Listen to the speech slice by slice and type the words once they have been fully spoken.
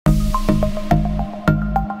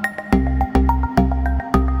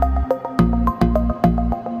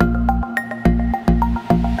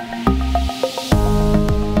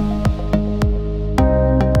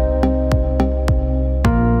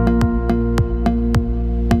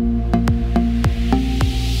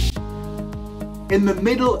In the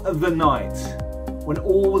middle of the night, when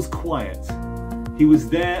all was quiet, he was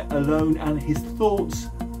there alone and his thoughts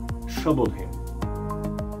troubled him.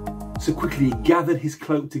 So quickly he gathered his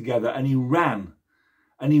cloak together and he ran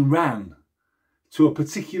to a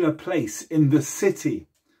particular place in the city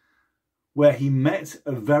where he met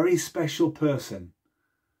a very special person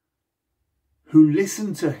who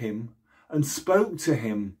listened to him and spoke to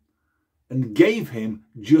him and gave him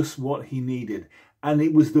just what he needed. And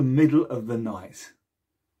it was the middle of the night.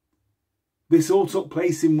 This all took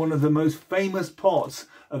place in one of the most famous parts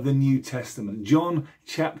of the New Testament, John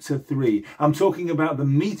chapter 3. I'm talking about the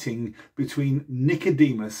meeting between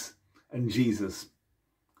Nicodemus and Jesus.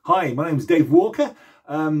 Hi, my name's Dave Walker.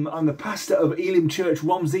 I'm the pastor of Elim Church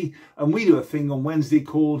Romsey, and we do a thing on Wednesday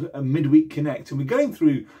called Midweek Connect. And we're going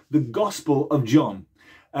through the Gospel of John.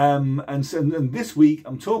 And this week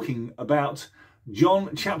I'm talking about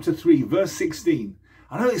John chapter 3, verse 16.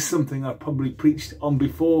 I know it's something I've probably preached on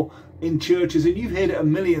before in churches and you've heard it a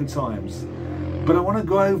million times. But I want to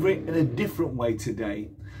go over it in a different way today.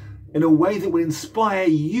 In a way that will inspire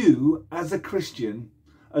you as a Christian,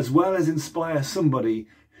 as well as inspire somebody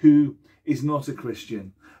who is not a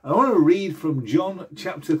Christian. I want to read from John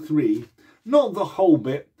chapter 3, not the whole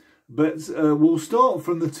bit, but we'll start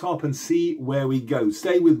from the top and see where we go.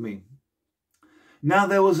 Stay with me. Now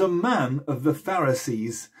there was a man of the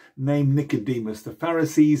Pharisees named Nicodemus. The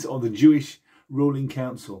Pharisees are the Jewish ruling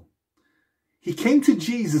council. He came to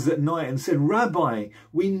Jesus at night and said, "Rabbi,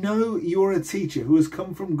 we know you're a teacher who has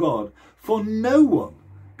come from God, for no one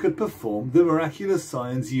could perform the miraculous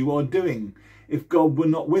signs you are doing if God were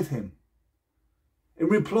not with him." In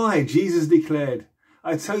reply, Jesus declared,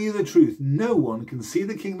 "I tell you the truth, no one can see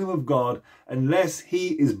the kingdom of God unless he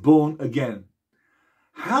is born again."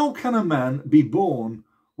 "How can a man be born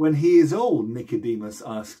when he is old?" Nicodemus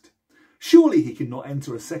asked. "Surely he cannot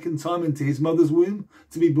enter a second time into his mother's womb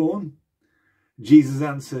to be born?" Jesus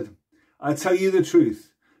answered, "I tell you the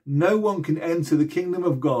truth, no one can enter the kingdom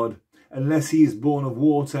of God unless he is born of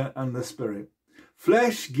water and the Spirit.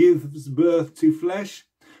 Flesh gives birth to flesh,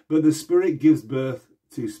 but the Spirit gives birth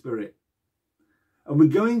to spirit." And we're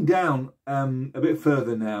going down a bit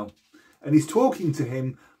further now, and he's talking to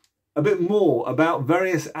him a bit more about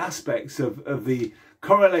various aspects of the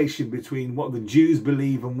correlation between what the Jews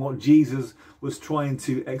believe and what Jesus was trying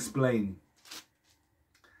to explain.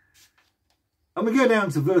 And we go down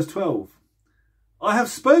to verse 12. "I have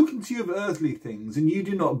spoken to you of earthly things, and you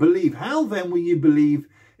do not believe. How then will you believe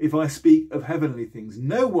if I speak of heavenly things?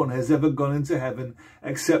 No one has ever gone into heaven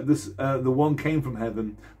except the one came from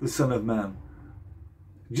heaven, the Son of Man.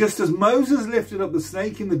 Just as Moses lifted up the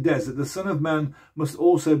snake in the desert, the Son of Man must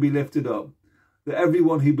also be lifted up, that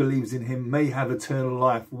everyone who believes in him may have eternal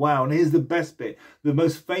life." Wow, and here's the best bit, the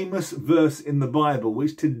most famous verse in the Bible,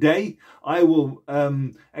 which today I will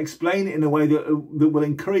explain in a way that will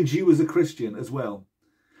encourage you as a Christian as well.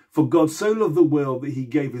 "For God so loved the world that he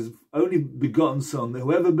gave his only begotten Son, that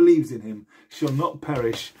whoever believes in him shall not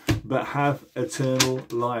perish, but have eternal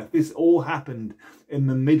life." This all happened in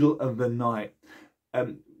the middle of the night.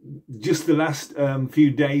 Just the last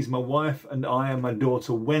few days, my wife and I and my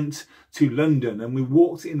daughter went to London and we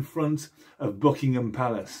walked in front of Buckingham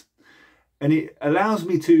Palace. And it allows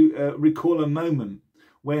me to recall a moment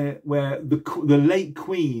where the late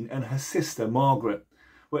Queen and her sister Margaret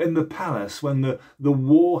were in the palace when the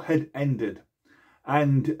war had ended.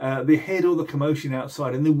 And they heard all the commotion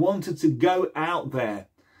outside and they wanted to go out there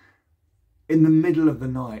in the middle of the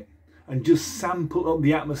night and just sample up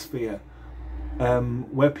the atmosphere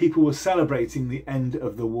where people were celebrating the end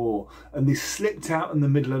of the war. And they slipped out in the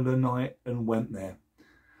middle of the night and went there.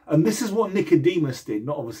 And this is what Nicodemus did,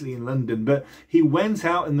 not obviously in London, but he went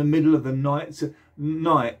out in the middle of the night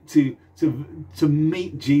to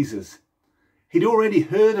meet Jesus. He'd already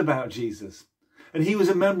heard about Jesus. And he was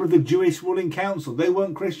a member of the Jewish ruling council. They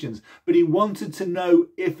weren't Christians, but he wanted to know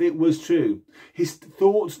if it was true. His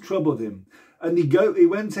thoughts troubled him. And he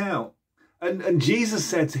went out. And Jesus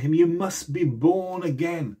said to him, "You must be born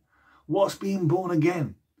again." What's being born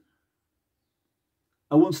again?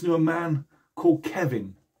 I once knew a man called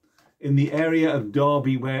Kevin in the area of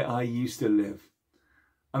Derby where I used to live.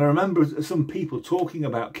 And I remember some people talking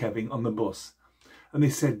about Kevin on the bus. And they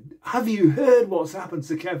said, "Have you heard what's happened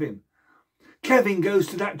to Kevin? Kevin goes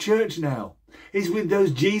to that church now. He's with those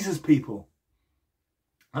Jesus people."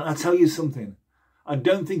 And I tell you something. I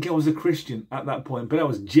don't think I was a Christian at that point, but I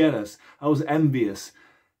was jealous. I was envious.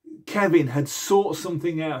 Kevin had sought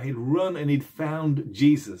something out. He'd run and he'd found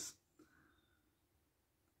Jesus.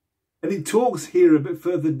 And it talks here a bit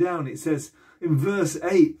further down. It says in verse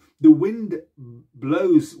 8, "The wind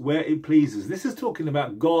blows where it pleases." This is talking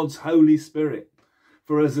about God's Holy Spirit.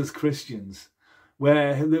 for us as Christians,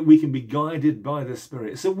 where that we can be guided by the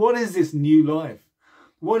Spirit. So what is this new life?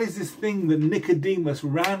 What is this thing that Nicodemus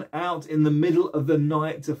ran out in the middle of the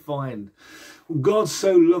night to find? God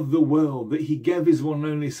so loved the world that he gave his one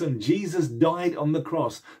and only son. Jesus died on the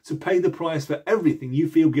cross to pay the price for everything you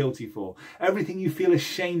feel guilty for, everything you feel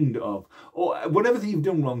ashamed of, or whatever you've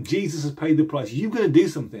done wrong. Jesus has paid the price. You've got to do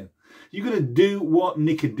something. You've got to do what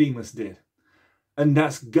Nicodemus did. And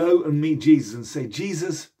that's go and meet Jesus and say,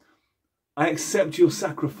 Jesus, I accept your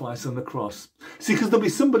sacrifice on the cross. See, because there'll be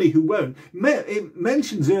somebody who won't. It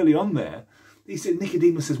mentions early on there, he said,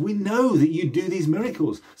 Nicodemus says, we know that you do these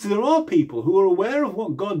miracles. So there are people who are aware of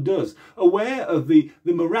what God does, aware of the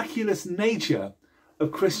miraculous nature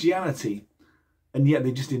of Christianity, and yet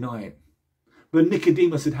they just deny it. But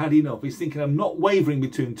Nicodemus had had enough. He's thinking, I'm not wavering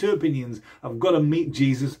between two opinions. I've got to meet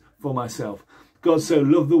Jesus for myself. God so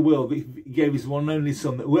loved the world that he gave his one and only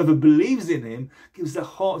son, that whoever believes in him, gives their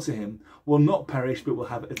heart to him, will not perish but will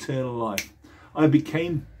have eternal life. I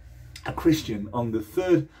became a Christian on the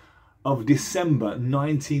 3rd of December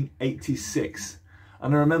 1986.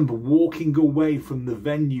 And I remember walking away from the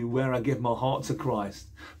venue where I gave my heart to Christ,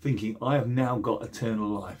 thinking, I have now got eternal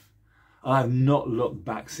life. I have not looked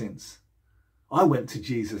back since. I went to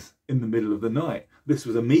Jesus in the middle of the night. This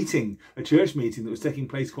was a meeting, a church meeting that was taking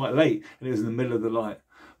place quite late, and it was in the middle of the night.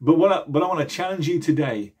 But I want to challenge you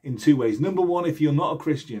today in two ways. Number one, if you're not a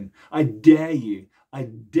Christian, I dare you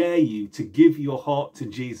to give your heart to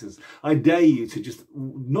Jesus. I dare you to just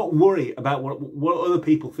not worry about what other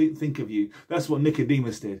people think of you. That's what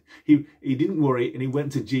Nicodemus did. He didn't worry, and he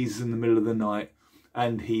went to Jesus in the middle of the night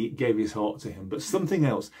and he gave his heart to him. But something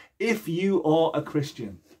else, if you are a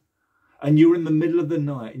Christian and you're in the middle of the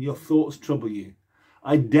night and your thoughts trouble you,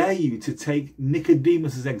 I dare you to take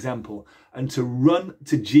Nicodemus's example and to run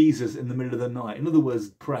to Jesus in the middle of the night. In other words,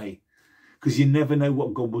 pray, because you never know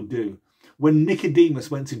what God will do. When Nicodemus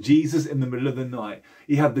went to Jesus in the middle of the night,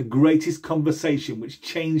 he had the greatest conversation which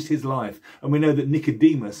changed his life. And we know that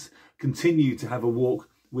Nicodemus continued to have a walk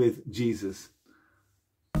with Jesus.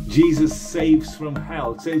 Jesus saves from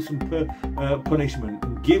hell, saves from punishment,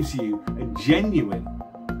 and gives you a genuine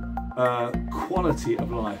quality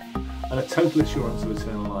of life and a total assurance of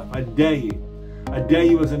eternal life. I dare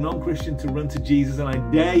you as a non-Christian to run to Jesus, and I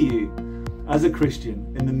dare you as a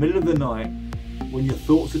Christian in the middle of the night, when your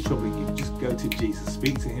thoughts are troubling you, just go to Jesus,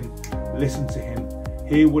 speak to him, listen to him,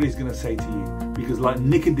 hear what he's going to say to you. Because like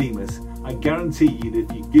Nicodemus, I guarantee you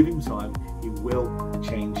that if you give him time, he will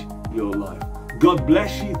change your life. God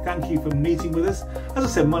bless you. Thank you for meeting with us. As I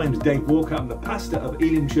said, my name is Dave Walker. I'm the pastor of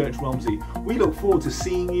Elim Church Romsey. We look forward to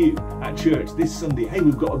seeing you at church this Sunday. Hey,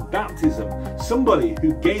 we've got a baptism. Somebody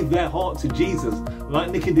who gave their heart to Jesus, like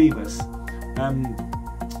Nicodemus,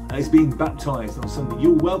 is being baptized on Sunday.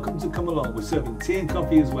 You're welcome to come along. We're serving tea and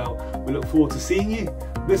coffee as well. We look forward to seeing you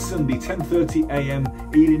this Sunday, 10:30 a.m,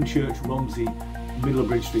 Elim Church Romsey,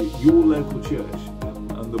 Middlebridge Street, your local church. And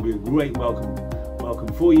there'll be a great welcome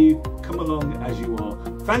for you. Come along as you are.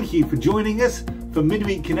 Thank you for joining us for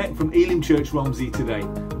Midweek Connect from Elim Church Romsey today.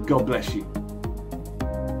 God bless you.